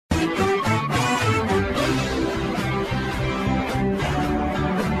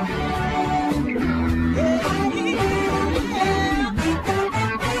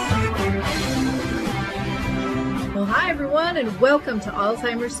and welcome to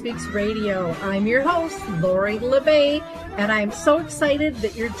Alzheimer's Speaks Radio. I'm your host, Lori LeBay, and I'm so excited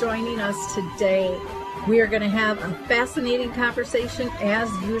that you're joining us today. We are going to have a fascinating conversation as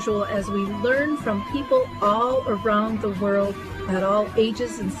usual as we learn from people all around the world at all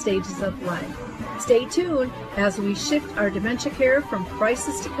ages and stages of life. Stay tuned as we shift our dementia care from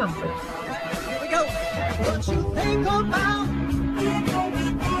crisis to comfort. Here we go. What you think about,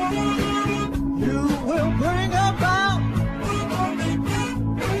 you will bring about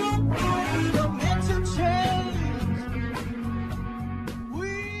dementia change.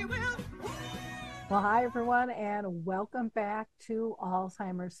 We will. Well, hi, everyone, and welcome back to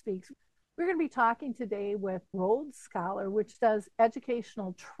Alzheimer's Speaks. We're going to be talking today with Rhodes Scholar, which does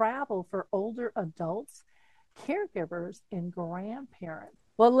educational travel for older adults, caregivers, and grandparents.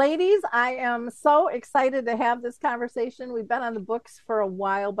 Well, ladies, I am so excited to have this conversation. We've been on the books for a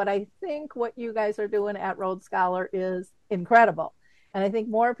while, but I think what you guys are doing at Rhodes Scholar is incredible. And I think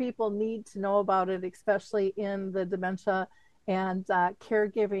more people need to know about it, especially in the dementia and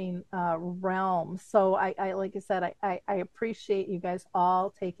caregiving realm. So I like I said, I appreciate you guys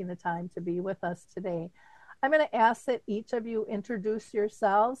all taking the time to be with us today. I'm going to ask that each of you introduce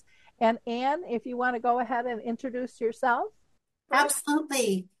yourselves. And Anne, if you want to go ahead and introduce yourself.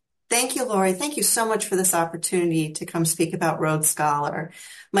 Absolutely. Thank you, Lori. Thank you so much for this opportunity to come speak about Rhodes Scholar.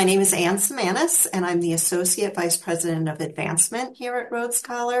 My name is Anne Semanis, and I'm the Associate Vice President of Advancement here at Rhodes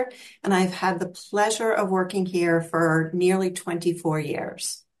Scholar, and I've had the pleasure of working here for nearly 24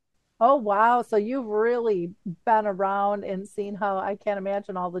 years. Oh, wow. So you've really been around and seen how I can't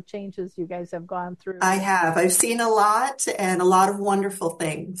imagine all the changes you guys have gone through. I have. I've seen a lot and a lot of wonderful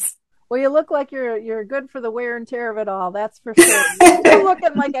things. Well, you look like you're good for the wear and tear of it all. That's for sure. You're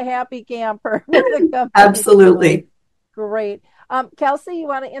looking like a happy camper. Absolutely. Great. Kelsey, you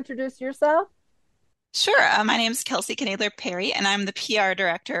want to introduce yourself? Sure. My name is Kelsey Knadler-Perry, and I'm the PR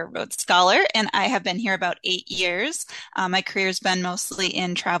director at Rhodes Scholar, and I have been here about 8 years. My career's been mostly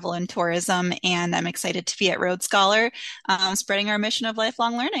in travel and tourism, and I'm excited to be at Rhodes Scholar, spreading our mission of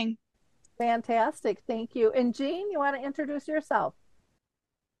lifelong learning. Fantastic. Thank you. And Jean, you want to introduce yourself?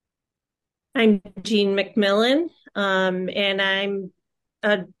 I'm Jean McMillan, and I'm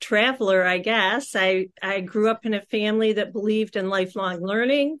a traveler, I guess. I grew up in a family that believed in lifelong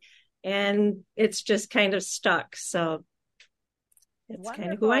learning, and it's just kind of stuck. So it's Wonderful.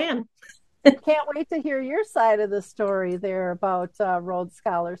 Kind of who I am. Can't wait to hear your side of the story there about Rhodes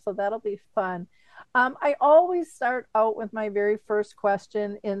Scholar. So that'll be fun. I always start out with my very first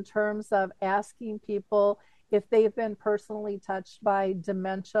question in terms of asking people if they've been personally touched by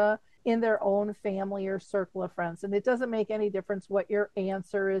dementia in their own family or circle of friends. And it doesn't make any difference what your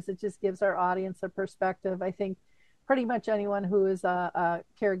answer is. It just gives our audience a perspective. I think pretty much anyone who is a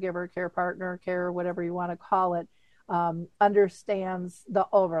caregiver, care partner, care, whatever you want to call it, understands the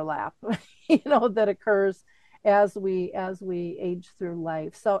overlap, that occurs as we age through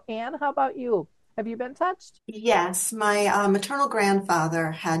life. So Anne, how about you? Have you been touched? Yes, my maternal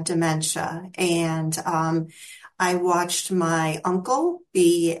grandfather had dementia, and I watched my uncle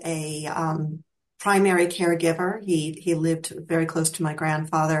be a primary caregiver. He lived very close to my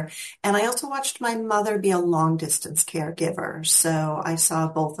grandfather, and I also watched my mother be a long-distance caregiver. So I saw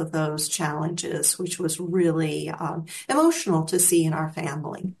both of those challenges, which was really emotional to see in our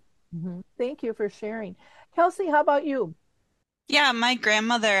family. Mm-hmm. Thank you for sharing. Kelsey, how about you? Yeah, my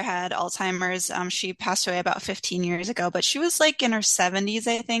grandmother had Alzheimer's. She passed away about 15 years ago, but she was like in her 70s,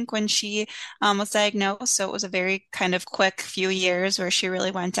 I think, when she was diagnosed. So it was a very kind of quick few years where she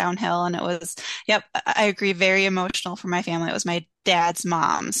really went downhill. And it was, yep, I agree, very emotional for my family. It was my dad's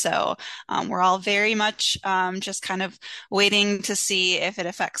mom. So we're all very much just kind of waiting to see if it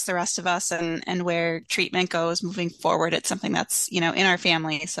affects the rest of us and where treatment goes moving forward. It's something that's, in our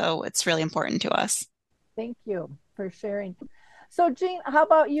family. So it's really important to us. Thank you for sharing. So, Jean, how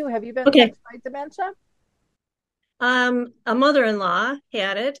about you? Have you been touched by dementia? A mother-in-law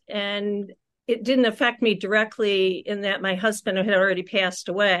had it, and it didn't affect me directly in that my husband had already passed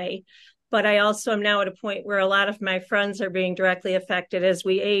away. But I also am now at a point where a lot of my friends are being directly affected. As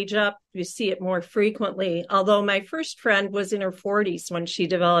we age up, you see it more frequently. Although my first friend was in her 40s when she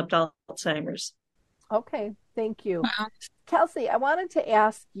developed Alzheimer's. Okay, thank you. Wow. Kelsey, I wanted to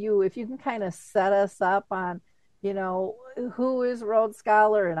ask you if you can kind of set us up on who is Rhodes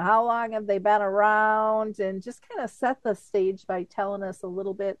Scholar and how long have they been around, and just kind of set the stage by telling us a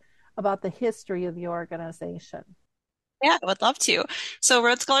little bit about the history of the organization. Yeah, I would love to. So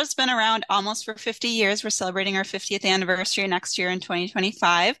Road Scholar's been around almost for 50 years. We're celebrating our 50th anniversary next year in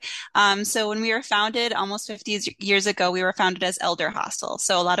 2025. So when we were founded almost 50 years ago, we were founded as Elder Hostel.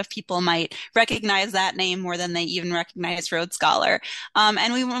 So a lot of people might recognize that name more than they even recognize Road Scholar.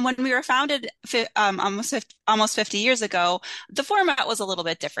 And when we were founded almost 50 years ago, the format was a little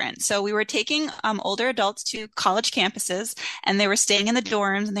bit different. So we were taking older adults to college campuses, and they were staying in the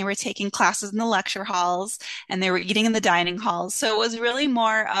dorms, and they were taking classes in the lecture halls, and they were eating in the dining halls. So it was really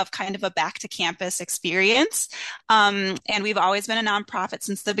more of kind of a back to campus experience. And we've always been a nonprofit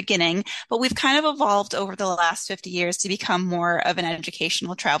since the beginning, but we've kind of evolved over the last 50 years to become more of an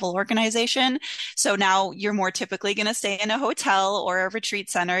educational travel organization. So now you're more typically going to stay in a hotel or a retreat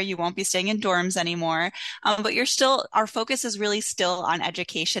center. You won't be staying in dorms anymore. But our focus is really still on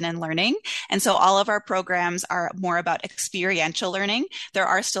education and learning. And so all of our programs are more about experiential learning. There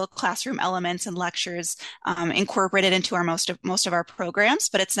are still classroom elements and lectures incorporated into our most of our programs,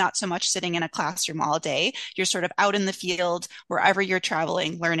 but it's not so much sitting in a classroom all day. You're sort of out in the field wherever you're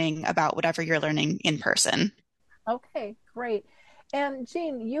traveling, learning about whatever you're learning in person. Okay, great. And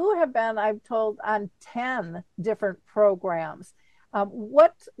Jean, you have been, I've told, on 10 different programs.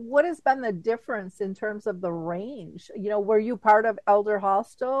 What has been the difference in terms of the range? Were you part of Elder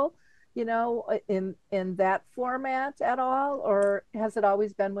Hostel, in that format at all, or has it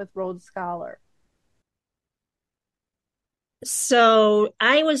always been with Rhodes Scholar? So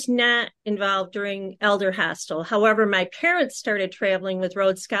I was not involved during Elder Hostel. However, my parents started traveling with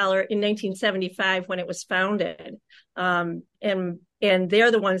Rhodes Scholar in 1975 when it was founded. And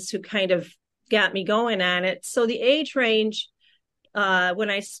they're the ones who kind of got me going on it. So the age range, when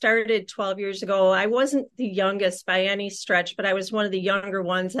I started 12 years ago, I wasn't the youngest by any stretch, but I was one of the younger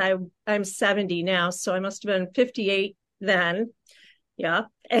ones. I'm 70 now, so I must have been 58 then. Yeah.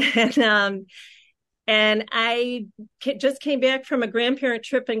 And I just came back from a grandparent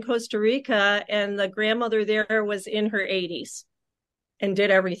trip in Costa Rica, and the grandmother there was in her 80s and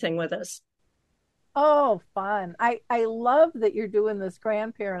did everything with us. Oh, fun. I love that you're doing this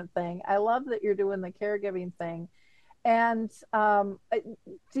grandparent thing. I love that you're doing the caregiving thing. And I'm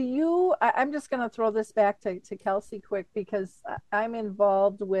just going to throw this back to Kelsey quick because I'm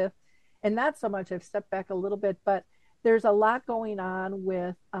involved with, and not so much, I've stepped back a little bit, but there's a lot going on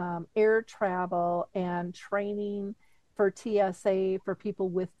with air travel and training for TSA for people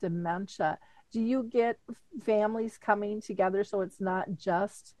with dementia. Do you get families coming together so it's not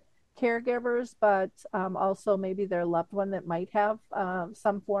just caregivers, but also maybe their loved one that might have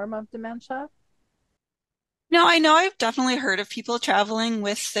some form of dementia? No, I know I've definitely heard of people traveling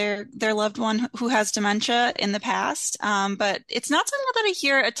with their loved one who has dementia in the past, but it's not something that I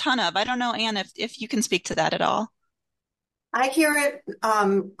hear a ton of. I don't know, Anne, if you can speak to that at all. I hear it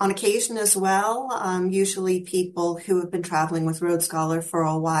on occasion as well. Usually people who have been traveling with Road Scholar for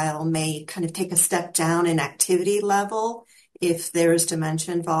a while may kind of take a step down in activity level if there's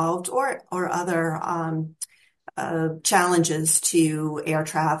dementia involved or other challenges to air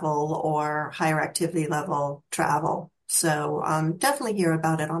travel or higher activity level travel. So definitely hear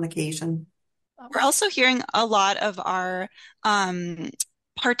about it on occasion. We're also hearing a lot of our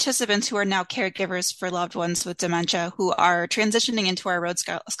participants who are now caregivers for loved ones with dementia who are transitioning into our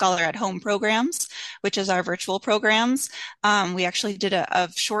Scholar at Home programs, which is our virtual programs. We actually did a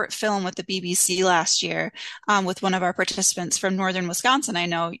short film with the BBC last year with one of our participants from northern Wisconsin. I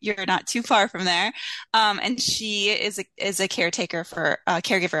know you're not too far from there. And she is a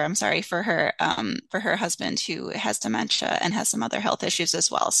caregiver, I'm sorry, for her husband who has dementia and has some other health issues as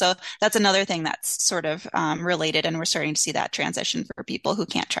well. So that's another thing that's sort of related, and we're starting to see that transition for people who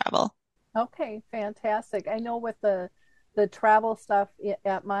can't travel. Okay, fantastic. I know with the travel stuff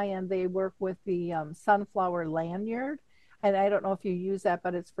at my end, they work with the Sunflower Lanyard, and I don't know if you use that,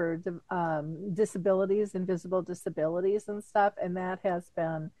 but it's for disabilities, invisible disabilities, and stuff, and that has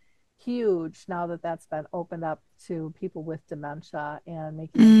been huge now that that's been opened up to people with dementia and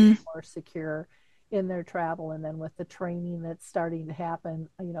making them Mm, feel more secure in their travel. And then with the training that's starting to happen,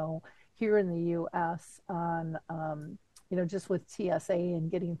 here in the U.S. on just with TSA and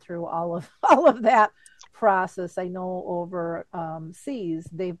getting through all of all of that process. I know over seas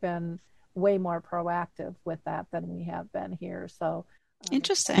they've been way more proactive with that than we have been here. So it's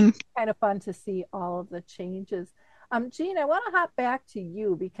interesting. kind of fun to see all of the changes. Jean, I want to hop back to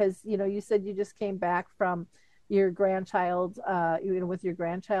you because you said you just came back from your grandchild, with your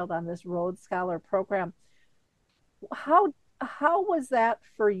grandchild on this Rhodes Scholar program. How was that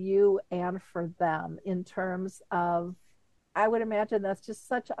for you and for them in terms of, I would imagine that's just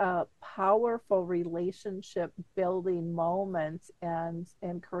such a powerful relationship building moment and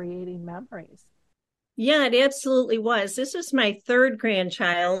creating memories. Yeah, it absolutely was. This was my third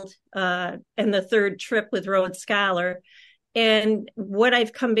grandchild, and the third trip with Rhodes Scholar. And what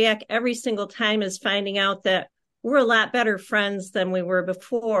I've come back every single time is finding out that we're a lot better friends than we were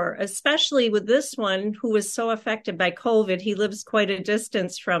before, especially with this one who was so affected by COVID. He lives quite a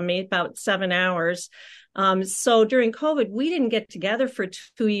distance from me, about 7 hours. So during COVID, we didn't get together for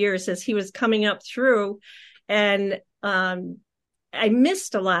 2 years as he was coming up through. And I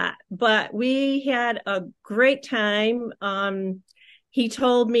missed a lot, but we had a great time. He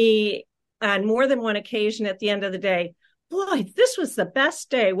told me on more than one occasion at the end of the day, boy, this was the best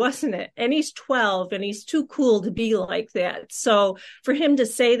day, wasn't it? And he's 12 and he's too cool to be like that. So for him to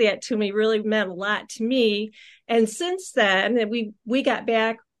say that to me really meant a lot to me. And since then, we got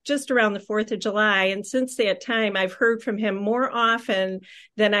back just around the 4th of July. And since that time, I've heard from him more often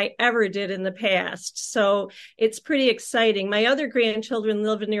than I ever did in the past. So it's pretty exciting. My other grandchildren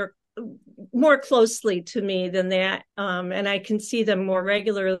live near more closely to me than that, and I can see them more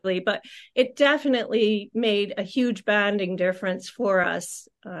regularly, but it definitely made a huge bonding difference for us,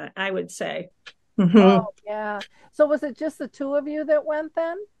 I would say. Mm-hmm. Oh, yeah. So was it just the two of you that went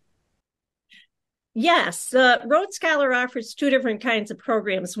then? Yes, Rhodes Scholar offers two different kinds of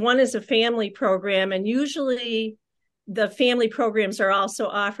programs. One is a family program, and usually the family programs are also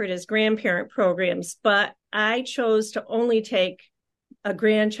offered as grandparent programs, but I chose to only take a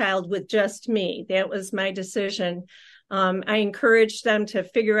grandchild with just me. That was my decision. I encouraged them to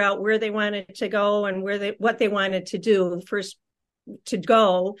figure out where they wanted to go and what they wanted to do first to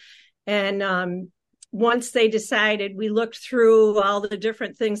go. And once they decided, we looked through all the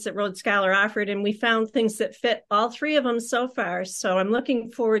different things that Rhodes Scholar offered, and we found things that fit all three of them so far. So I'm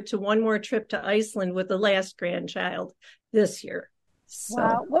looking forward to one more trip to Iceland with the last grandchild this year.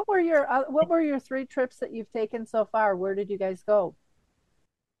 Wow. So What were your three trips that you've taken so far? Where did you guys go?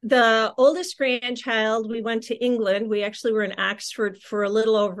 the oldest grandchild, we went to England. We actually were in Oxford for a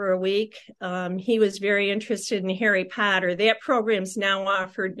little over a week. He was very interested in Harry Potter. That program's now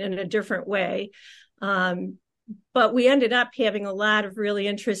offered in a different way. Um, but we ended up having a lot of really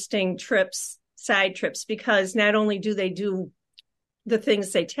interesting trips, side trips, because not only do they do the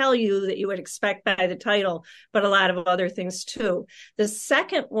things they tell you that you would expect by the title, but a lot of other things too. The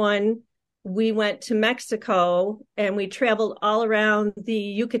second one, we went to Mexico and we traveled all around the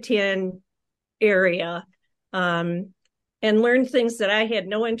Yucatan area, and learned things that I had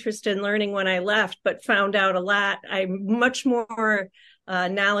no interest in learning when I left, but found out a lot. I'm much more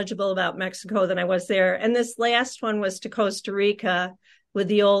knowledgeable about Mexico than I was there. And this last one was to Costa Rica with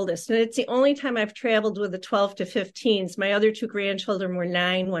the oldest. And it's the only time I've traveled with the 12 to 15s. My other two grandchildren were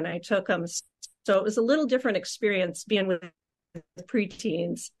 9 when I took them. So it was a little different experience being with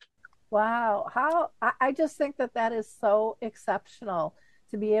preteens. Wow. I just think that that is so exceptional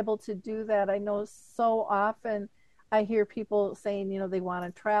to be able to do that. I know so often I hear people saying, they want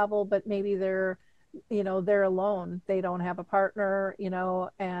to travel, but maybe they're alone. They don't have a partner,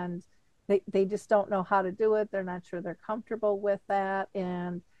 and they just don't know how to do it. They're not sure they're comfortable with that.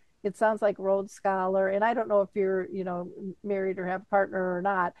 And it sounds like Rhodes Scholar, and I don't know if you're, married or have a partner or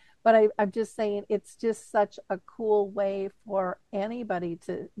not, but I'm just saying it's just such a cool way for anybody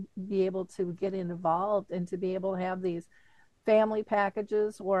to be able to get involved and to be able to have these family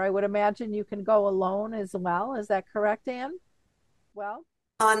packages, or I would imagine you can go alone as well. Is that correct, Anne? Well,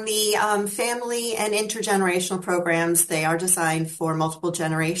 On the family and intergenerational programs, they are designed for multiple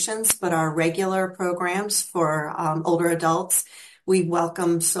generations, but our regular programs for older adults, we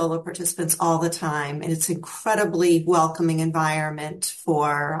welcome solo participants all the time, and it's an incredibly welcoming environment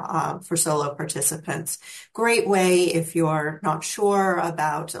for solo participants. Great way if you're not sure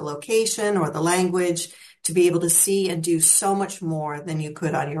about a location or the language to be able to see and do so much more than you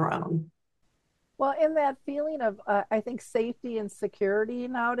could on your own. well, in that feeling of, I think, safety and security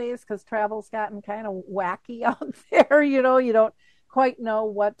nowadays, because travel's gotten kind of wacky out there. You don't quite know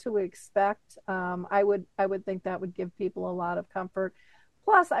what to expect. I would think that would give people a lot of comfort.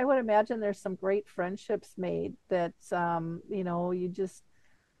 Plus, I would imagine there's some great friendships made that, you just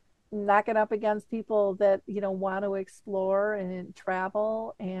knocking up against people that want to explore and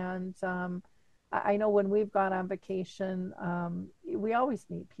travel. And I know when we've gone on vacation, we always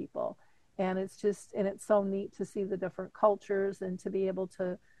meet people, and it's so neat to see the different cultures and to be able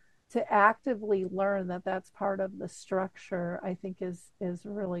to actively learn that that's part of the structure. I think is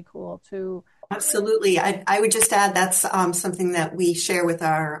really cool too. Absolutely. I would just add that's something that we share with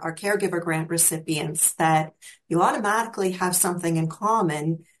our caregiver grant recipients, that you automatically have something in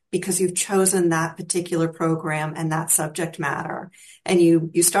common because you've chosen that particular program and that subject matter. And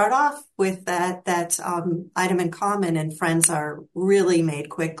you start off with that item in common, and friends are really made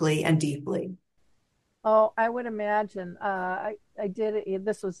quickly and deeply. Oh, I would imagine. I did it,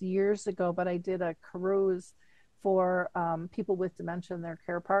 this was years ago, but I did a cruise for people with dementia and their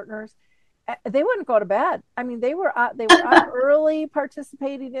care partners. They wouldn't go to bed. I mean, they were up early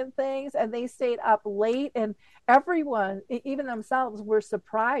participating in things, and they stayed up late. And everyone, even themselves, were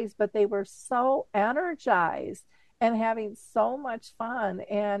surprised, but they were so energized and having so much fun,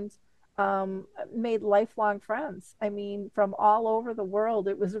 and made lifelong friends. I mean, from all over the world.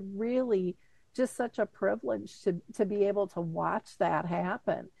 It was really just such a privilege to be able to watch that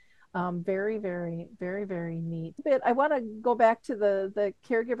happen. Very, very, very, very neat. But I want to go back to the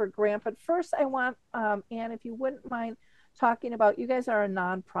caregiver grant, but first I want, Anne, if you wouldn't mind talking about, you guys are a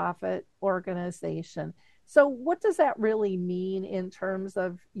nonprofit organization. So what does that really mean in terms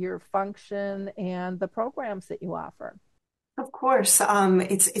of your function and the programs that you offer? Of course,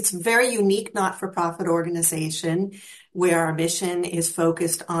 it's a very unique not-for-profit organization where our mission is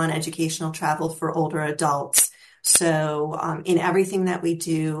focused on educational travel for older adults. So, in everything that we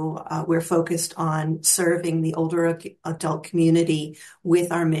do, we're focused on serving the older adult community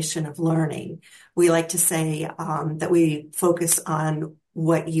with our mission of learning. We like to say that we focus on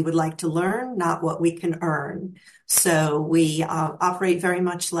what you would like to learn, not what we can earn. So we operate very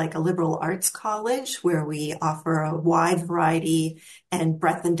much like a liberal arts college where we offer a wide variety and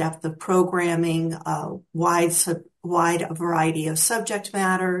breadth and depth of programming, wide variety of subject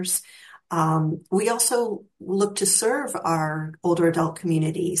matters. We also look to serve our older adult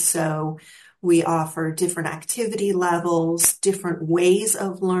community. So we offer different activity levels, different ways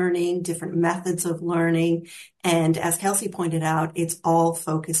of learning, different methods of learning. And as Kelsey pointed out, it's all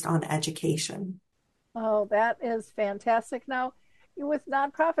focused on education. Oh, that is fantastic. Now, with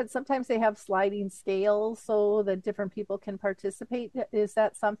nonprofits, sometimes they have sliding scales so that different people can participate. Is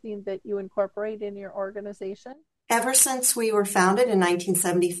that something that you incorporate in your organization? Ever since we were founded in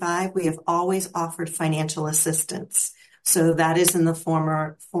 1975, we have always offered financial assistance. So that is in the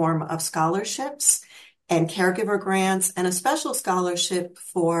form of scholarships and caregiver grants and a special scholarship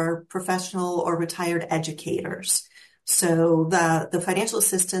for professional or retired educators. So the financial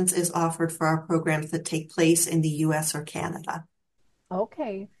assistance is offered for our programs that take place in the US or Canada.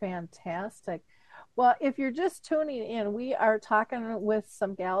 Okay, fantastic. Well, if you're just tuning in, we are talking with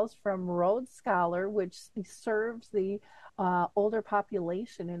some gals from Rhodes Scholar, which serves the older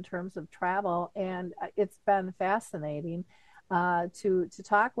population in terms of travel, and it's been fascinating to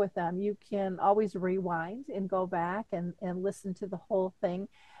talk with them. You can always rewind and go back and listen to the whole thing.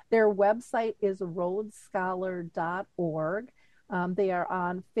 Their website is rhodesscholar.org. They are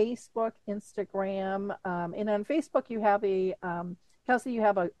on Facebook, Instagram, and on Facebook you have Kelsey, you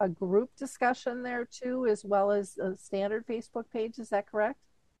have a group discussion there too, as well as a standard Facebook page. Is that correct?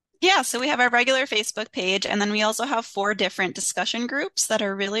 Yeah, so we have our regular Facebook page, and then we also have four different discussion groups that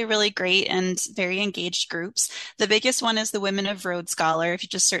are really, really great and very engaged groups. The biggest one is the Women of Rhodes Scholar. If you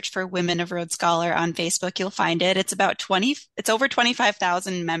just search for Women of Rhodes Scholar on Facebook, you'll find it. It's over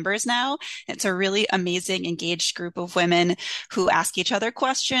 25,000 members now. It's a really amazing, engaged group of women who ask each other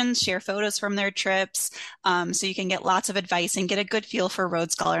questions, share photos from their trips, so you can get lots of advice and get a good feel for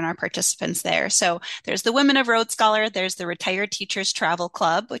Rhodes Scholar and our participants there. So there's the Women of Rhodes Scholar, there's the Retired Teachers Travel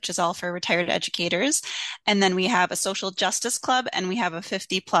Club, which is all for retired educators. And then we have a social justice club and we have a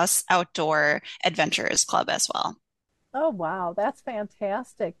 50 plus outdoor adventurers club as well. Oh, wow, that's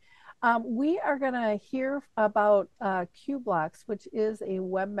fantastic. We are going to hear about Q Blocks, which is a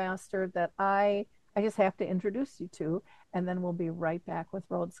webmaster that I just have to introduce you to, and then we'll be right back with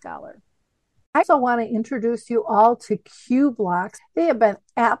Rhodes Scholar. I also want to introduce you all to Q Blocks. They have been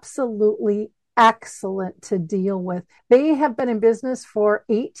absolutely excellent to deal with. They have been in business for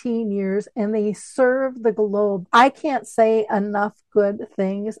 18 years and they serve the globe. I can't say enough good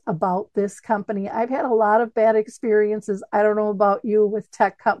things about this company. I've had a lot of bad experiences. I don't know about you with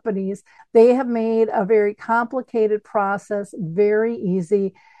tech companies. They have made a very complicated process very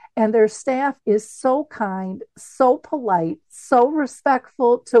easy. And their staff is so kind, so polite, so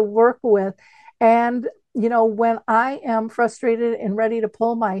respectful to work with. And, you know, when I am frustrated and ready to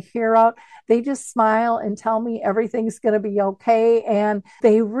pull my hair out, they just smile and tell me everything's going to be okay. And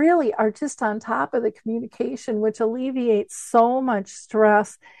they really are just on top of the communication, which alleviates so much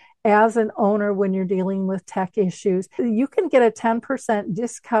stress as an owner when you're dealing with tech issues. You can get a 10%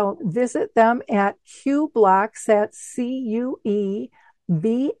 discount. Visit them at QBlocks at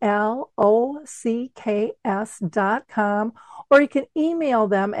CUEBLOCKS.com, or you can email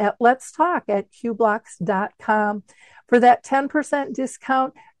them at let's talk at qblocks.com. for that 10%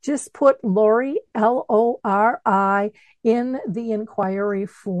 discount, just put Lori, Lori, in the inquiry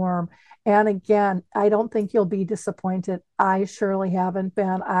form. And again, I don't think you'll be disappointed. I surely haven't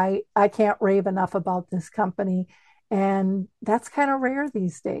been. I can't rave enough about this company. And that's kind of rare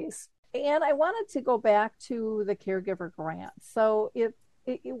these days. And I wanted to go back to the caregiver grant. So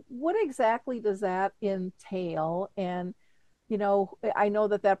what exactly does that entail? And I know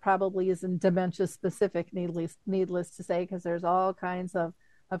that probably isn't dementia specific, needless to say, because there's all kinds of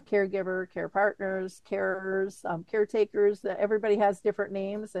caregiver, care partners, carers, caretakers. Everybody has different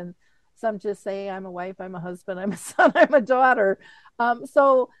names, and some just say, I'm a wife, I'm a husband, I'm a son, I'm a daughter.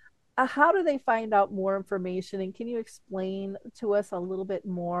 How do they find out more information? And can you explain to us a little bit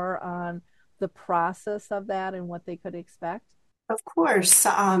more on the process of that and what they could expect? Of course.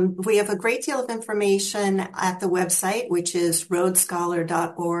 We have a great deal of information at the website, which is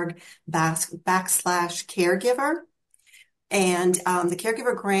rhodescholar.org /caregiver. And the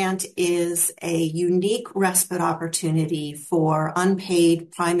Caregiver Grant is a unique respite opportunity for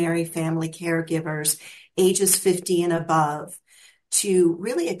unpaid primary family caregivers ages 50 and above to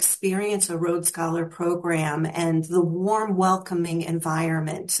really experience a Rhodes Scholar program and the warm, welcoming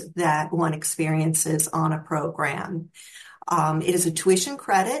environment that one experiences on a program. It is a tuition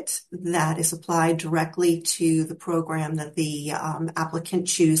credit that is applied directly to the program that the applicant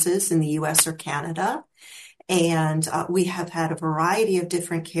chooses in the U.S. or Canada. And we have had a variety of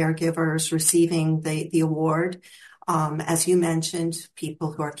different caregivers receiving the award. As you mentioned,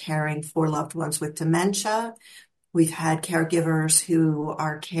 people who are caring for loved ones with dementia. We've had caregivers who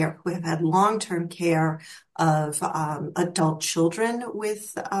have had long-term care of adult children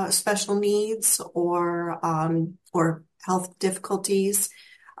with special needs or health difficulties,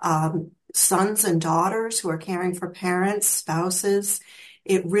 sons and daughters who are caring for parents, spouses.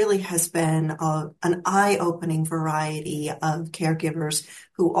 It really has been an eye-opening variety of caregivers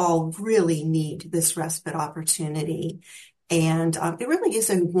who all really need this respite opportunity. And it really is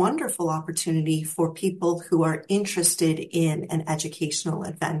a wonderful opportunity for people who are interested in an educational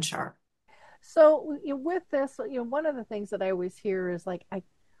adventure. So with this, one of the things that I always hear is like, I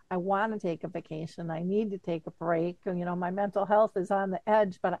want to take a vacation. I need to take a break. My mental health is on the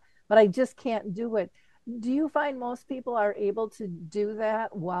edge, but I just can't do it. Do you find most people are able to do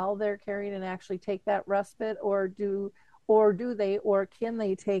that while they're caring and actually take that respite, or can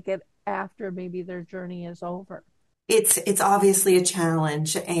they take it after maybe their journey is over? It's obviously a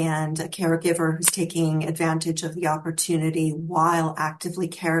challenge, and a caregiver who's taking advantage of the opportunity while actively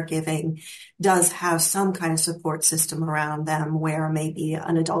caregiving does have some kind of support system around them where maybe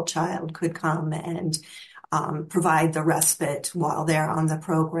an adult child could come and provide the respite while they're on the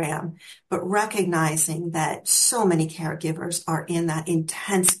program. But recognizing that so many caregivers are in that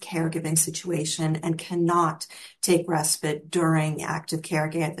intense caregiving situation and cannot take respite during active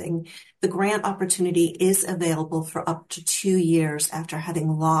caregiving, the grant opportunity is available for up to 2 years after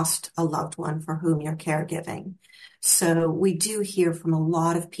having lost a loved one for whom you're caregiving. So we do hear from a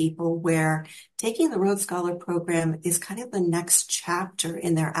lot of people where taking the Rhodes Scholar program is kind of the next chapter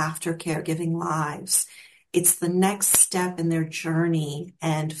in their after caregiving lives. It's the next step in their journey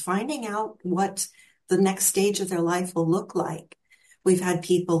and finding out what the next stage of their life will look like. We've had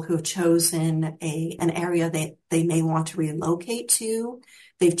people who have chosen an area that they may want to relocate to.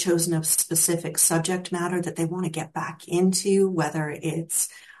 They've chosen a specific subject matter that they want to get back into, whether it's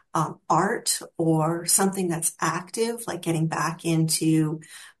art or something that's active, like getting back into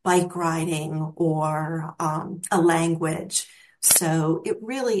bike riding or a language. So it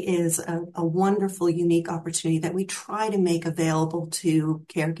really is a wonderful, unique opportunity that we try to make available to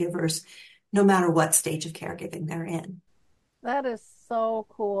caregivers, no matter what stage of caregiving they're in. That is so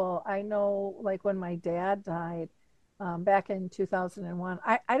cool. I know, like when my dad died back in 2001,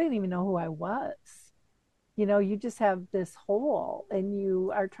 I didn't even know who I was. You just have this hole and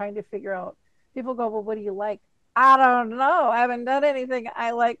you are trying to figure out. People go, well, what do you like? I don't know. I haven't done anything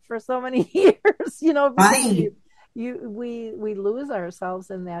I like for so many years, because Right. we lose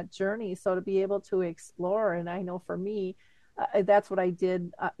ourselves in that journey. So to be able to explore, and I know for me, that's what I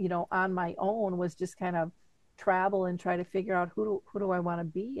did, on my own, was just kind of travel and try to figure out who do I want to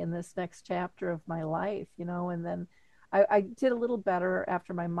be in this next chapter of my life, and then I did a little better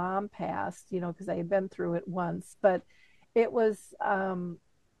after my mom passed, because I had been through it once, but it was,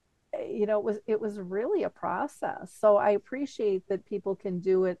 it was really a process. So I appreciate that people can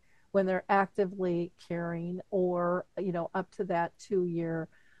do it when they're actively caring, or up to that 2 year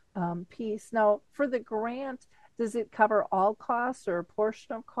piece. Now, for the grant, does it cover all costs or a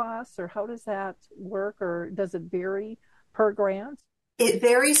portion of costs, or how does that work, or does it vary per grant? It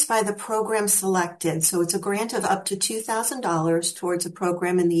varies by the program selected. So it's a grant of up to $2,000 towards a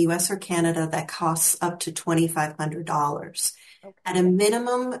program in the US or Canada that costs up to $2,500. At a Okay.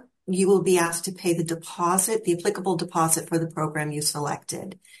 minimum, you will be asked to pay the deposit, the applicable deposit for the program you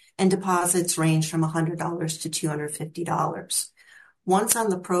selected. And deposits range from $100 to $250. Once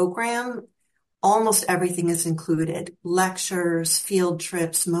on the program, almost everything is included. Lectures, field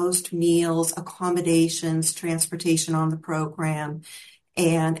trips, most meals, accommodations, transportation on the program,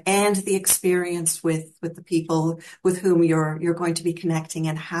 and the experience with the people with whom you're going to be connecting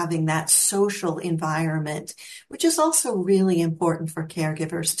and having that social environment, which is also really important for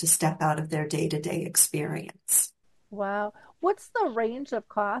caregivers to step out of their day-to-day experience. Wow. What's the range of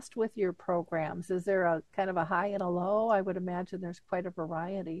cost with your programs? Is there a kind of a high and a low? I would imagine there's quite a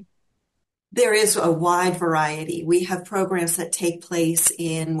variety. There is a wide variety. We have programs that take place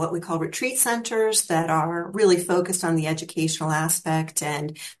in what we call retreat centers that are really focused on the educational aspect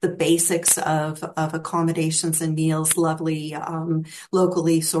and the basics of accommodations and meals, lovely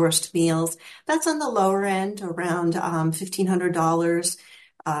locally sourced meals. That's on the lower end, around $1,500.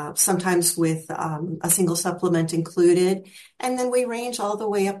 Sometimes with a single supplement included. And then we range all the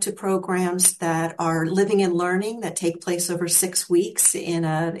way up to programs that are living and learning that take place over 6 weeks in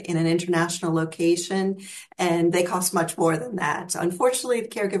an international location, and they cost much more than that. Unfortunately, the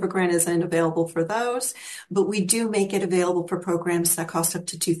caregiver grant isn't available for those, but we do make it available for programs that cost up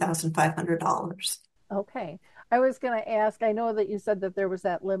to $2,500. Okay. I was going to ask, I know that you said that there was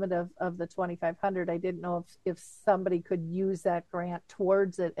that limit of the 2,500. I didn't know if somebody could use that grant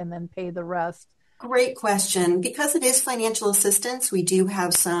towards it and then pay the rest. Great question. Because it is financial assistance, we do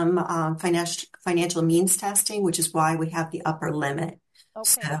have some financial means testing, which is why we have the upper limit.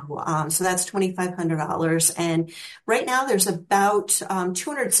 Okay. So that's $2,500. And right now there's about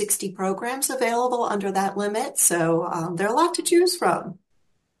 260 programs available under that limit. So there are a lot to choose from.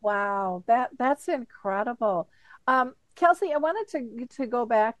 Wow, that's incredible. Kelsey, I wanted to go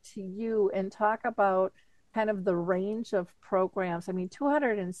back to you and talk about kind of the range of programs. I mean,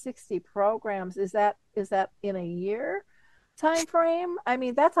 260 programs, is that in a year time frame? I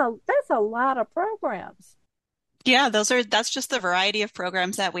mean, that's a lot of programs. Yeah, that's just the variety of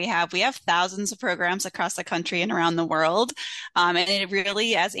programs that we have. We have thousands of programs across the country and around the world. And it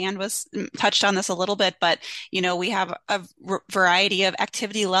really, as Anne was touched on this a little bit, but we have a variety of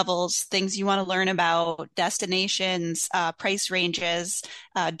activity levels, things you want to learn about, destinations, price ranges,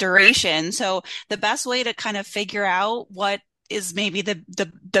 duration. So the best way to kind of figure out what is maybe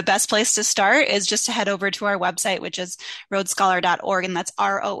the best place to start is just to head over to our website, which is roadscholar.org, and that's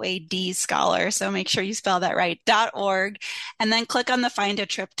ROAD scholar. So make sure you spell that right, .org, and then click on the Find a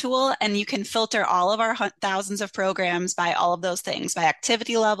Trip tool, and you can filter all of our thousands of programs by all of those things, by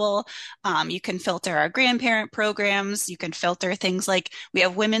activity level. You can filter our grandparent programs. You can filter things like we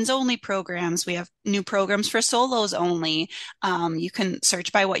have women's only programs. We have new programs for solos only. You can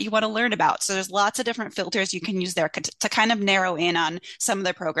search by what you want to learn about. So there's lots of different filters you can use there to kind of narrow in on some of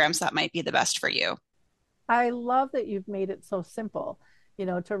the programs that might be the best for you. I love that you've made it so simple,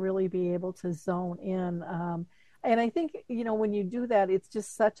 to really be able to zone in. And I think, when you do that, it's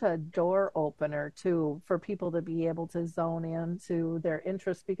just such a door opener too for people to be able to zone into their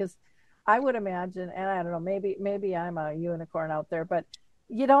interests because I would imagine, and I don't know, maybe I'm a unicorn out there, but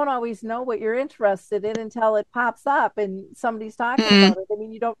you don't always know what you're interested in until it pops up and somebody's talking Mm, about it. I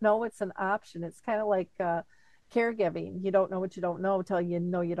mean, you don't know it's an option. It's kind of like caregiving. You don't know what you don't know until you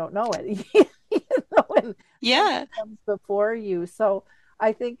know you don't know it. And something yeah. comes before you. So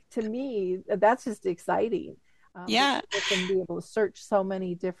I think to me, that's just exciting that Yeah. people can be able to search so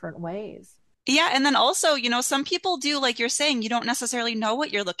many different ways. Yeah, and then also, some people do, like you're saying, you don't necessarily know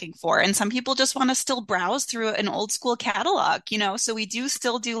what you're looking for. And some people just want to still browse through an old school catalog. So we do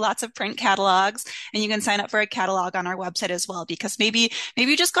still do lots of print catalogs, and you can sign up for a catalog on our website as well, because maybe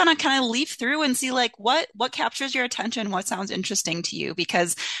you just gonna kind of leaf through and see like what captures your attention, what sounds interesting to you,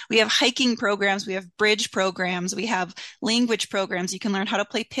 because we have hiking programs, we have bridge programs, we have language programs. You can learn how to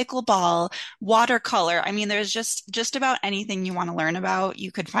play pickleball, watercolor. I mean, there's just about anything you want to learn about,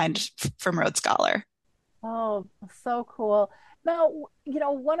 you could find from Road Scholar. Oh, so cool. Now,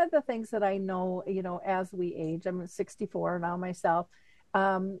 one of the things that I know, as we age, I'm 64 now myself,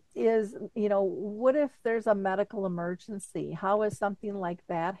 is, what if there's a medical emergency? How is something like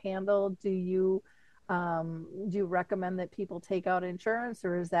that handled? Do you recommend that people take out insurance,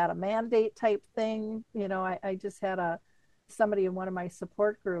 or is that a mandate type thing? I just had somebody in one of my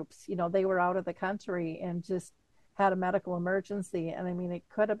support groups, they were out of the country and just had a medical emergency. And I mean, it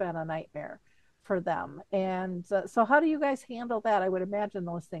could have been a nightmare for them. And so how do you guys handle that? I would imagine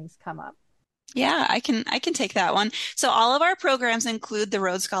those things come up. Yeah, I can take that one. So all of our programs include the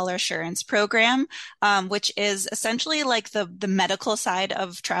Road Scholar Assurance Program, which is essentially like the medical side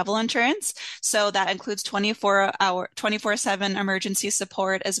of travel insurance. So that includes 24/7 emergency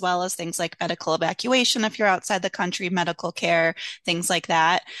support, as well as things like medical evacuation if you're outside the country, medical care, things like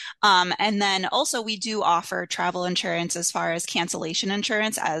that. And then also we do offer travel insurance as far as cancellation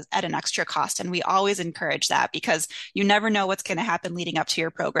insurance at an extra cost, and we always encourage that because you never know what's going to happen leading up to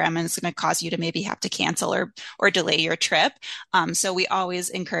your program, and it's going to cause you to maybe have to cancel or delay your trip. So we always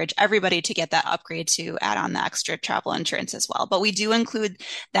encourage everybody to get that upgrade to add on the extra travel insurance as well. But we do include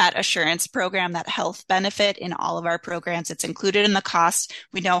that assurance program, that health benefit in all of our programs. It's included in the cost.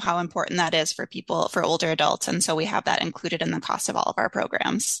 We know how important that is for people, for older adults, and so we have that included in the cost of all of our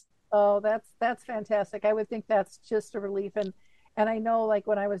programs. Oh, that's fantastic. I would think that's just a relief. And I know like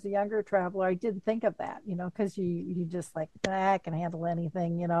when I was a younger traveler, I did think of that, because you just like, I can handle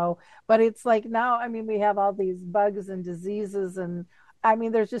anything, But it's like now, I mean, we have all these bugs and diseases, and I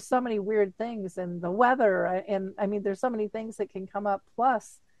mean, there's just so many weird things, and the weather, and I mean, there's so many things that can come up,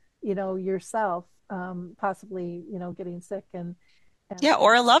 plus, yourself possibly, getting sick and Yeah,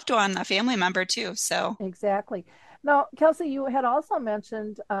 or a loved one, a family member too. So exactly. Now, Kelsey, you had also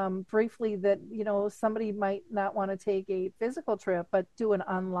mentioned briefly that, somebody might not want to take a physical trip, but do an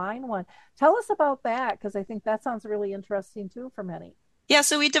online one. Tell us about that, because I think that sounds really interesting too for many. yeah,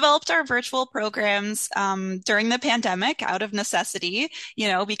 so we developed our virtual programs during the pandemic out of necessity,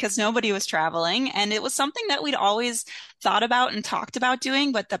 because nobody was traveling. And it was something that we'd always thought about and talked about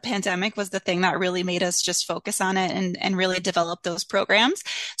doing, but the pandemic was the thing that really made us just focus on it and really develop those programs.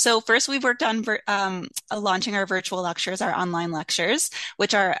 So first we worked on launching our virtual lectures, our online lectures,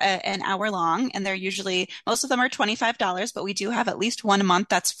 which are an hour long, and they're usually, most of them are $25, but we do have at least one a month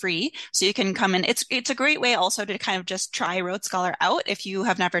that's free. So you can come in. It's a great way also to kind of just try Road Scholar out if you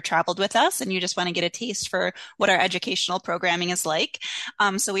have never traveled with us and you just want to get a taste for what our educational programming is like.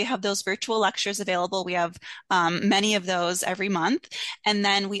 So we have those virtual lectures available. We have many of those every month. And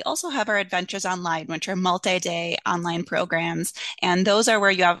then we also have our Adventures Online, which are multi-day online programs. And those are where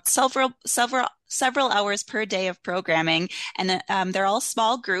you have several hours per day of programming, and they're all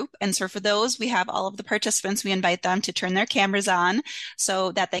small group. And so for those, we have all of the participants, we invite them to turn their cameras on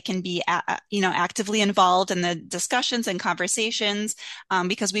so that they can be, actively involved in the discussions and conversations,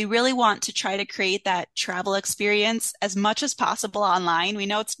 because we really want to try to create that travel experience as much as possible online. We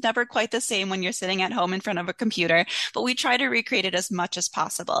know it's never quite the same when you're sitting at home in front of a computer, but we try to recreate it as much as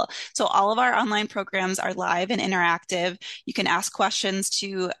possible. So all of our online programs are live and interactive. You can ask questions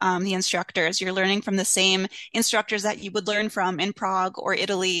to the instructors. You're learning from the same instructors that you would learn from in Prague or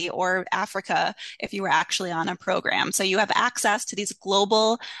Italy or Africa if you were actually on a program. So you have access to these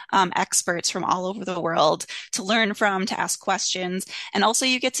global experts from all over the world to learn from, to ask questions. And also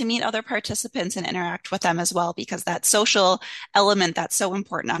you get to meet other participants and interact with them as well, because that social element that's so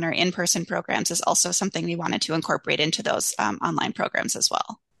important on our in-person programs is also something we wanted to incorporate into those online programs as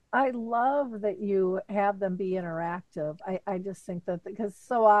well. I love that you have them be interactive. I just think that because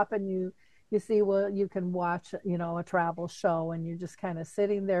so often you see, well, you can watch, a travel show and you're just kind of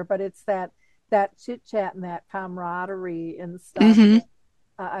sitting there, but it's that chit chat and that camaraderie and stuff. Mm-hmm.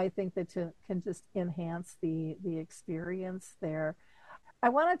 I think that can just enhance the experience there. I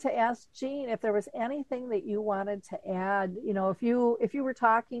wanted to ask Jean if there was anything that you wanted to add. If you were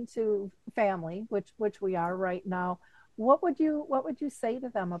talking to family, which we are right now, what would you say to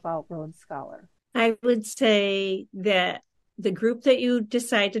them about Road Scholar? I would say that the group that you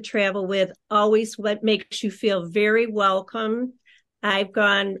decide to travel with always what makes you feel very welcome. I've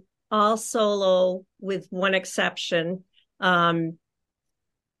gone all solo with one exception.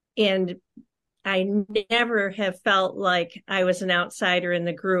 And I never have felt like I was an outsider in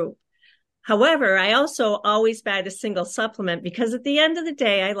the group. However, I also always buy the single supplement because at the end of the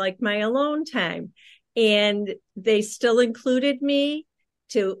day, I like my alone time. And they still included me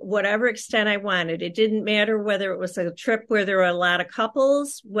to whatever extent I wanted. It didn't matter whether it was a trip where there were a lot of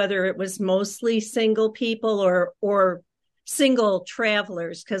couples, whether it was mostly single people or single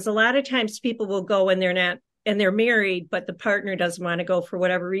travelers, because a lot of times people will go and they're married, but the partner doesn't want to go for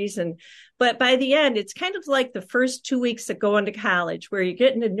whatever reason. But by the end, it's kind of like the first 2 weeks of going to college where you're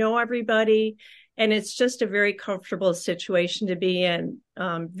getting to know everybody. And it's just a very comfortable situation to be in,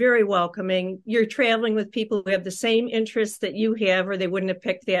 very welcoming. You're traveling with people who have the same interests that you have, or they wouldn't have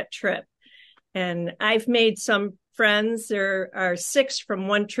picked that trip. And I've made some friends. There are 6 from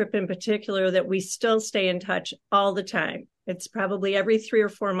one trip in particular that we still stay in touch all the time. It's probably every 3 or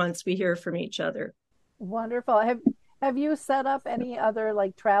 4 months we hear from each other. Wonderful. Have you set up any other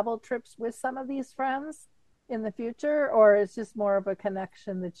like travel trips with some of these friends in the future, or is just more of a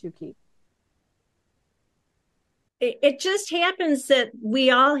connection that you keep? it just happens that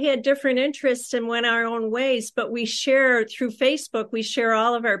we all had different interests and went our own ways, but we share through Facebook, we share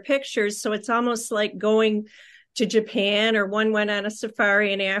all of our pictures. So it's almost like going to Japan, or one went on a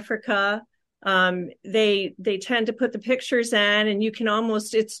safari in Africa. They tend to put the pictures on, and you can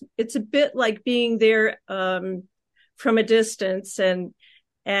almost, it's a bit like being there from a distance. And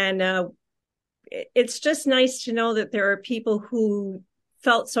it's just nice to know that there are people who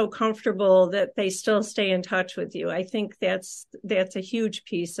felt so comfortable that they still stay in touch with you. I think that's a huge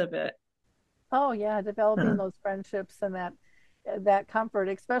piece of it. Oh yeah, developing those friendships and that comfort,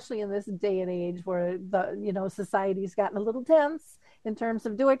 especially in this day and age where society's gotten a little tense in terms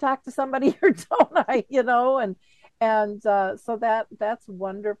of, do I talk to somebody or don't I? So that's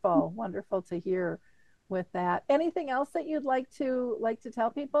wonderful, wonderful to hear with that. Anything else that you'd like to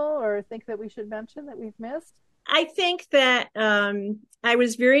tell people or think that we should mention that we've missed? I think that I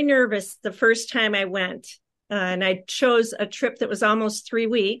was very nervous the first time I went, and I chose a trip that was almost 3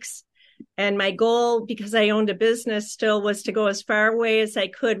 weeks. And my goal, because I owned a business still, was to go as far away as I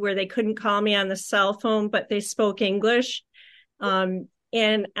could where they couldn't call me on the cell phone, but they spoke English. And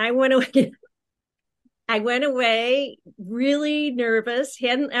I went away. I went away really nervous,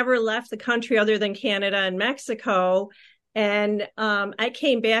 hadn't ever left the country other than Canada and Mexico. And I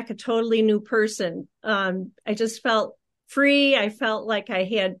came back a totally new person. I just felt free. I felt like I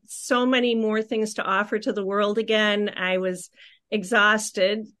had so many more things to offer to the world again. I was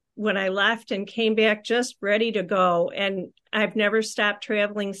exhausted when I left and came back just ready to go. And I've never stopped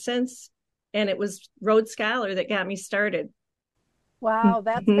traveling since. And it was Rhodes Scholar that got me started. Wow,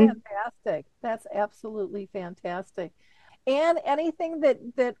 that's fantastic. That's absolutely fantastic. And anything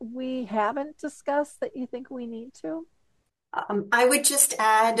that we haven't discussed that you think we need to? I would just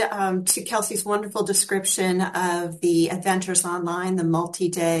add to Kelsey's wonderful description of the Adventures Online, the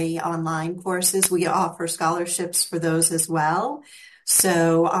multi-day online courses. We offer scholarships for those as well.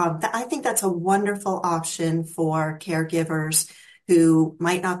 So I think that's a wonderful option for caregivers who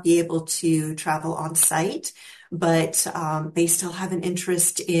might not be able to travel on site, but they still have an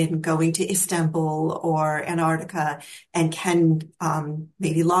interest in going to Istanbul or Antarctica and can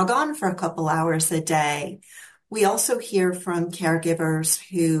maybe log on for a couple hours a day. We also hear from caregivers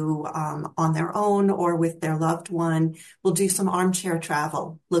who, on their own or with their loved one, will do some armchair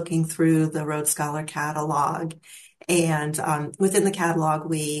travel, looking through the Rhodes Scholar catalog. And within the catalog,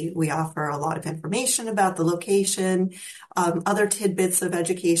 we offer a lot of information about the location, other tidbits of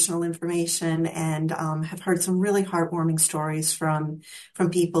educational information, and have heard some really heartwarming stories from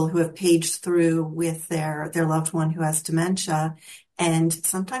people who have paged through with their loved one who has dementia. And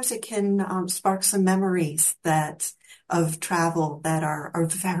sometimes it can spark some memories of travel that are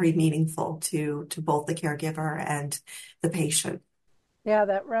very meaningful to both the caregiver and the patient. Yeah,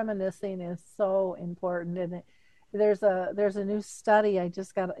 that reminiscing is so important. And there's a new study I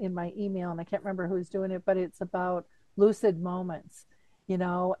just got in my email, and I can't remember who's doing it, but it's about lucid moments,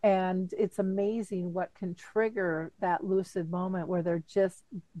 and it's amazing what can trigger that lucid moment where they're just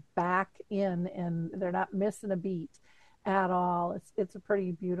back in and they're not missing a beat at all. It's a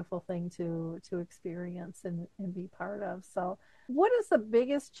pretty beautiful thing to experience and be part of. So what is the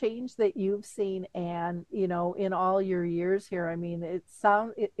biggest change that you've seen, and in all your years here? I mean, it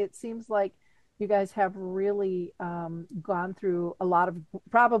seems like you guys have really gone through a lot of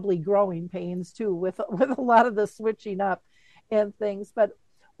probably growing pains too with a lot of the switching up and things. But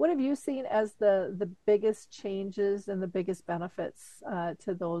what have you seen as the biggest changes and the biggest benefits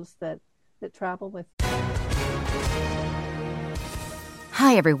to those that travel with?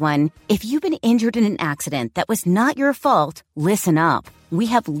 Hi, everyone. If you've been injured in an accident that was not your fault, listen up. We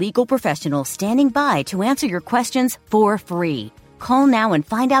have legal professionals standing by to answer your questions for free. Call now and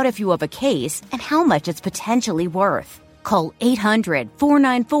find out if you have a case and how much it's potentially worth. Call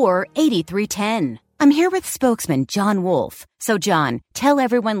 800-494-8310. I'm here with spokesman John Wolf. So, John, tell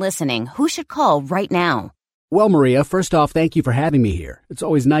everyone listening who should call right now. Well, Maria, first off, thank you for having me here. It's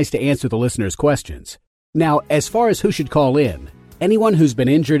always nice to answer the listeners' questions. Now, as far as who should call in, anyone who's been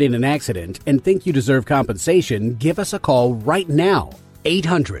injured in an accident and think you deserve compensation, give us a call right now.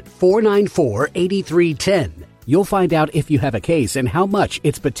 800-494-8310. You'll find out if you have a case and how much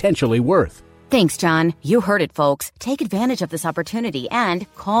it's potentially worth. Thanks, John. You heard it, folks. Take advantage of this opportunity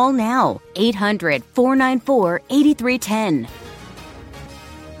and call now. 800-494-8310.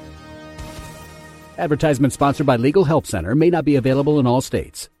 Advertisement sponsored by Legal Help Center. May not be available in all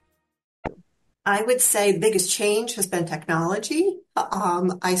states. I would say the biggest change has been technology.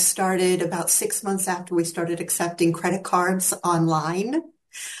 I started about 6 months after we started accepting credit cards online.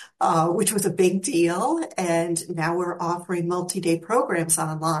 which was a big deal. And now we're offering multi-day programs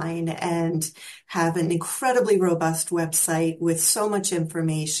online and have an incredibly robust website with so much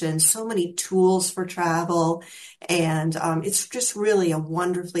information, so many tools for travel. And it's just really a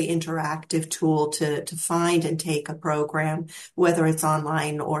wonderfully interactive tool to find and take a program, whether it's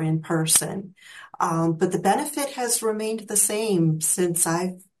online or in person. But the benefit has remained the same since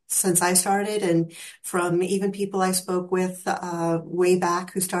I started, and from even people I spoke with way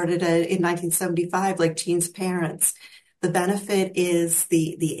back who started in 1975, like Jean's parents. The benefit is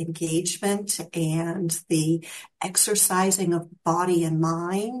the engagement and the exercising of body and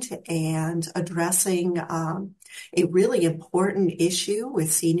mind and addressing a really important issue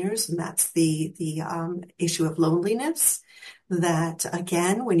with seniors, and that's the issue of loneliness. That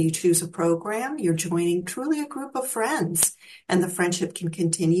again, when you choose a program, you're joining truly a group of friends, and the friendship can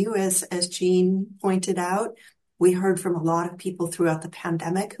continue. As Jean pointed out, we heard from a lot of people throughout the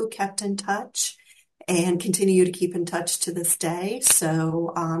pandemic who kept in touch and continue to keep in touch to this day.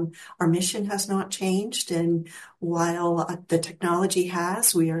 So our mission has not changed, and while the technology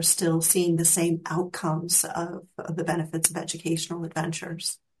has, we are still seeing the same outcomes of the benefits of educational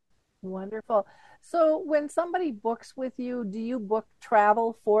adventures. Wonderful. So when somebody books with you, do you book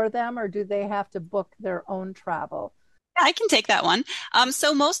travel for them or do they have to book their own travel? I can take that one.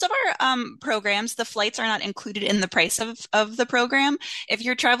 So most of our programs, the flights are not included in the price of the program. If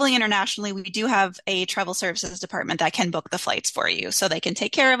you're traveling internationally, we do have a travel services department that can book the flights for you. So they can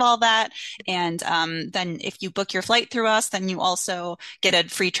take care of all that. And then if you book your flight through us, then you also get a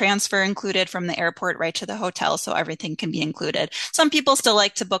free transfer included from the airport right to the hotel. So everything can be included. Some people still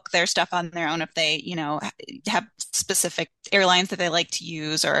like to book their stuff on their own if they, have specific airlines that they like to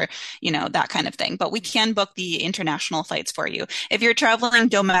use or, that kind of thing. But we can book the international flights for you. If you're traveling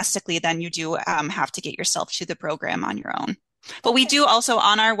domestically, then you do have to get yourself to the program on your own. But we do also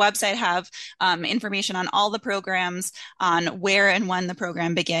on our website have information on all the programs, on where and when the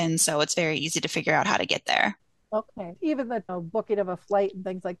program begins. So it's very easy to figure out how to get there. Okay. Even the booking of a flight and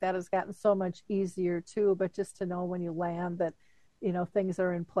things like that has gotten so much easier too, but just to know when you land that, things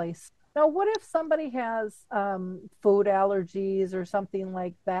are in place. Now, what if somebody has food allergies or something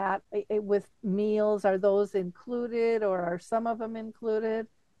like that with meals? Are those included or are some of them included?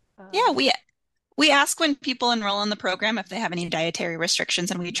 Yeah, we ask when people enroll in the program if they have any dietary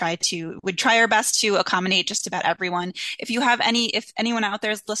restrictions, and would try our best to accommodate just about everyone. If anyone out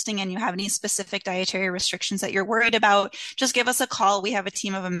there is listening and you have any specific dietary restrictions that you're worried about, just give us a call. We have a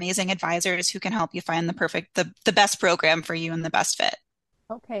team of amazing advisors who can help you find the best program for you and the best fit.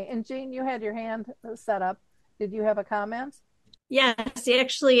 Okay. And Jean, you had your hand set up. Did you have a comment? Yes,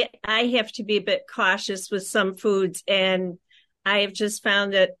 actually, I have to be a bit cautious with some foods, and I have just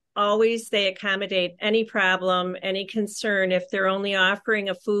found that always they accommodate any problem, any concern. If they're only offering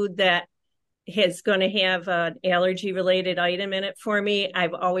a food that is going to have an allergy related item in it for me,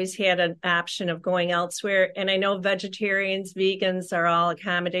 I've always had an option of going elsewhere. And I know vegetarians, vegans are all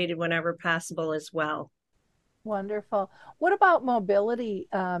accommodated whenever possible as well. Wonderful. What about mobility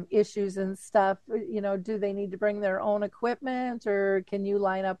issues and stuff? Do they need to bring their own equipment or can you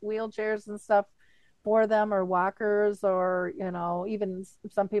line up wheelchairs and stuff for them or walkers or, even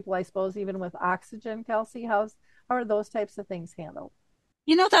some people, I suppose, even with oxygen, Kelsey, how are those types of things handled?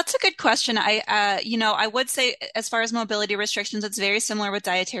 That's a good question. I would say as far as mobility restrictions, it's very similar with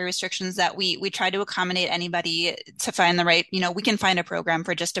dietary restrictions that we try to accommodate anybody to find the right, we can find a program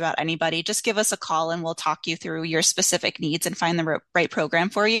for just about anybody. Just give us a call and we'll talk you through your specific needs and find the right program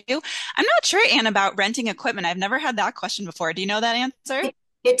for you. I'm not sure, Anne, about renting equipment. I've never had that question before. Do you know that answer?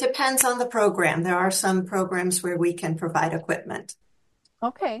 It depends on the program. There are some programs where we can provide equipment.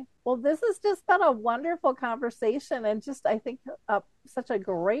 Okay. Well, this has just been a wonderful conversation and just, I think, such a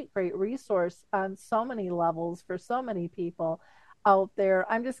great resource on so many levels for so many people out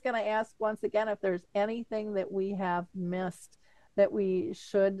there. I'm just going to ask once again if there's anything that we have missed that we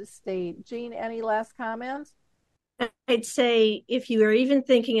should state. Jean, any last comments? I'd say if you are even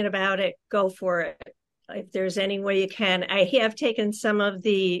thinking about it, go for it. If there's any way you can. I have taken some of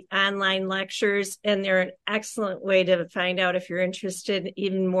the online lectures, and they're an excellent way to find out if you're interested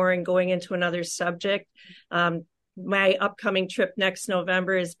even more in going into another subject. My upcoming trip next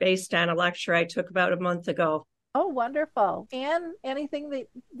November is based on a lecture I took about a month ago. Oh, wonderful. And anything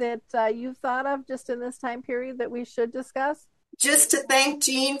that you've thought of just in this time period that we should discuss? Just to thank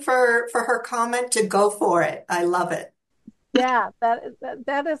Jean for her comment to go for it. I love it. Yeah,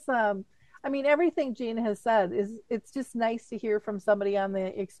 that is everything Jean has said it's just nice to hear from somebody on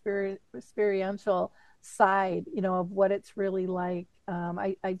the experiential side, of what it's really like.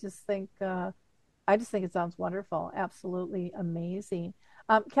 I just think it sounds wonderful, absolutely amazing.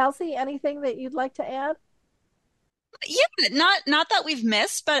 Kelsey, anything that you'd like to add? Yeah, not that we've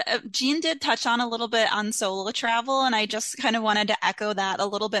missed, but Jean did touch on a little bit on solo travel, and I just kind of wanted to echo that a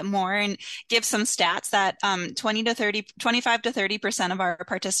little bit more and give some stats that 25 to 30% of our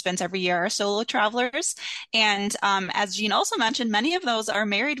participants every year are solo travelers. And as Jean also mentioned, many of those are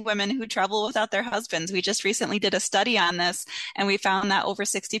married women who travel without their husbands. We just recently did a study on this, and we found that over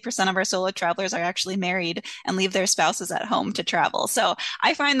 60% of our solo travelers are actually married and leave their spouses at home to travel. So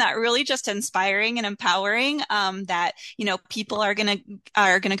I find that really just inspiring and empowering, that people are gonna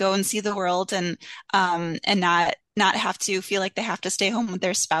go and see the world and not have to feel like they have to stay home with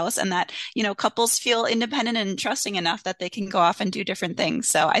their spouse, and that couples feel independent and trusting enough that they can go off and do different things.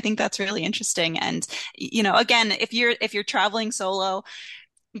 So I think that's really interesting. And again, if you're traveling solo,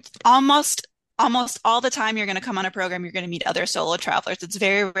 almost all the time you're going to come on a program, you're going to meet other solo travelers. It's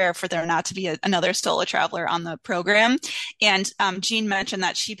very rare for there not to be another solo traveler on the program. And Jean mentioned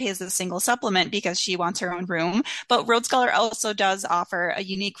that she pays a single supplement because she wants her own room. But Road Scholar also does offer a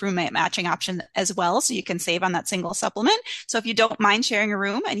unique roommate matching option as well, so you can save on that single supplement. So if you don't mind sharing a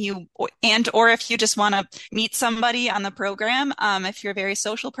room or if you just want to meet somebody on the program, if you're a very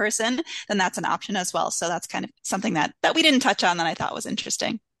social person, then that's an option as well. So that's kind of something that we didn't touch on that I thought was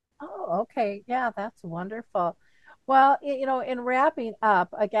interesting. Oh, okay. Yeah, that's wonderful. Well, in wrapping up,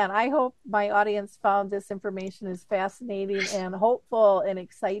 again, I hope my audience found this information as fascinating and hopeful and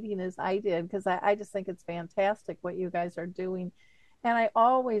exciting as I did, because I just think it's fantastic what you guys are doing. And I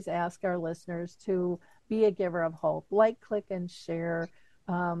always ask our listeners to be a giver of hope, like, click, and share,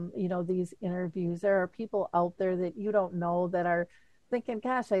 these interviews. There are people out there that you don't know that are thinking,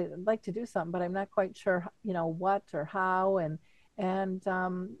 gosh, I'd like to do something, but I'm not quite sure, what or how. And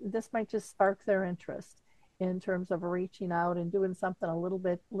this might just spark their interest in terms of reaching out and doing something a little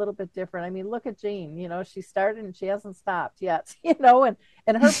bit different. I mean, look at Jean, she started and she hasn't stopped yet, and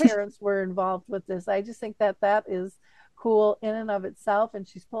her parents were involved with this. I just think that is cool in and of itself. And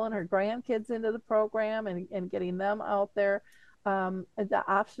she's pulling her grandkids into the program and getting them out there. The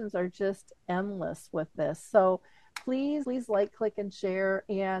options are just endless with this. So please like, click, and share,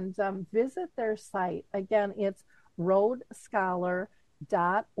 and visit their site. Again, it's roadscholar.org.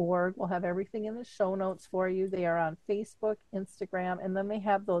 We'll have everything in the show notes for you. They are on Facebook, Instagram, and then they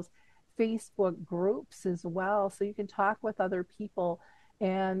have those Facebook groups as well. So you can talk with other people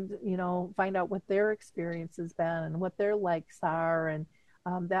and, find out what their experience has been and what their likes are. And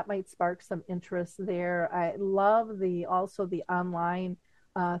that might spark some interest there. I love also the online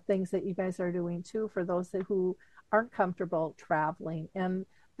things that you guys are doing too, for those who aren't comfortable traveling. And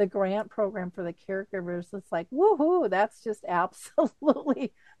the grant program for the caregivers, it's like, woohoo, that's just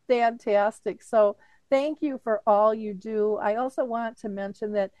absolutely fantastic. So thank you for all you do. I also want to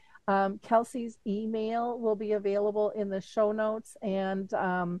mention that Kelsey's email will be available in the show notes. And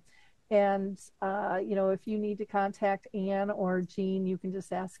if you need to contact Anne or Jean, you can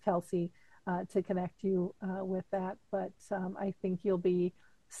just ask Kelsey to connect you with that. But I think you'll be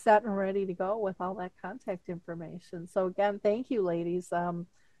set and ready to go with all that contact information. So again, thank you, ladies.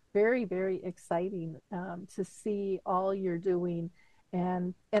 Very, very exciting to see all you're doing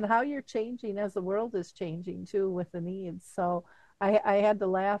and how you're changing as the world is changing too with the needs. So I had to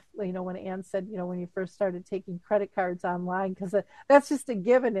laugh, when Anne said, when you first started taking credit cards online, because that's just a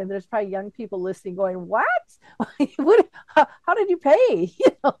given. And there's probably young people listening going, what? How did you pay?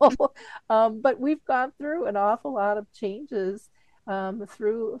 But we've gone through an awful lot of changes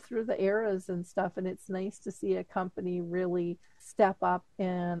through the eras and stuff. And it's nice to see a company really step up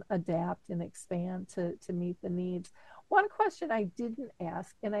and adapt and expand to meet the needs. One question I didn't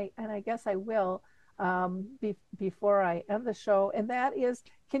ask, and I guess I will before I end the show, and that is,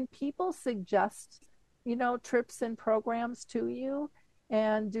 can people suggest, trips and programs to you?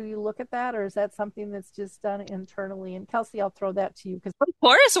 And do you look at that, or is that something that's just done internally? And Kelsey, I'll throw that to you. Because of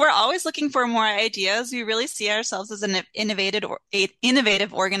course, we're always looking for more ideas. We really see ourselves as an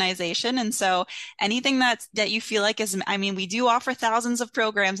innovative organization. And so anything that you feel like we do offer thousands of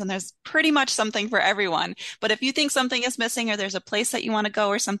programs, and there's pretty much something for everyone. But if you think something is missing, or there's a place that you want to go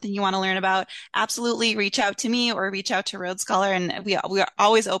or something you want to learn about, absolutely reach out to me or reach out to Road Scholar. And we are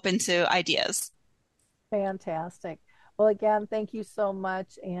always open to ideas. Fantastic. Well, again, thank you so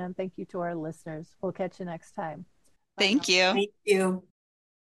much. And thank you to our listeners. We'll catch you next time. Thank you. Thank you.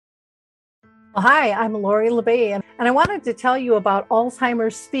 Well, hi, I'm Lori LeBay, and I wanted to tell you about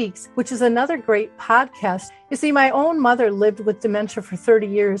Alzheimer's Speaks, which is another great podcast. You see, my own mother lived with dementia for 30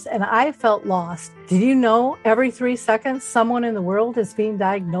 years, and I felt lost. Did you know every 3 seconds someone in the world is being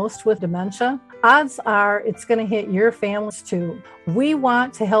diagnosed with dementia? Odds are it's going to hit your families too. We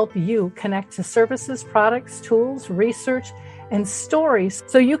want to help you connect to services, products, tools, research, and stories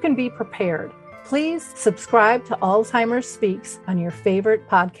so you can be prepared. Please subscribe to Alzheimer's Speaks on your favorite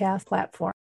podcast platform.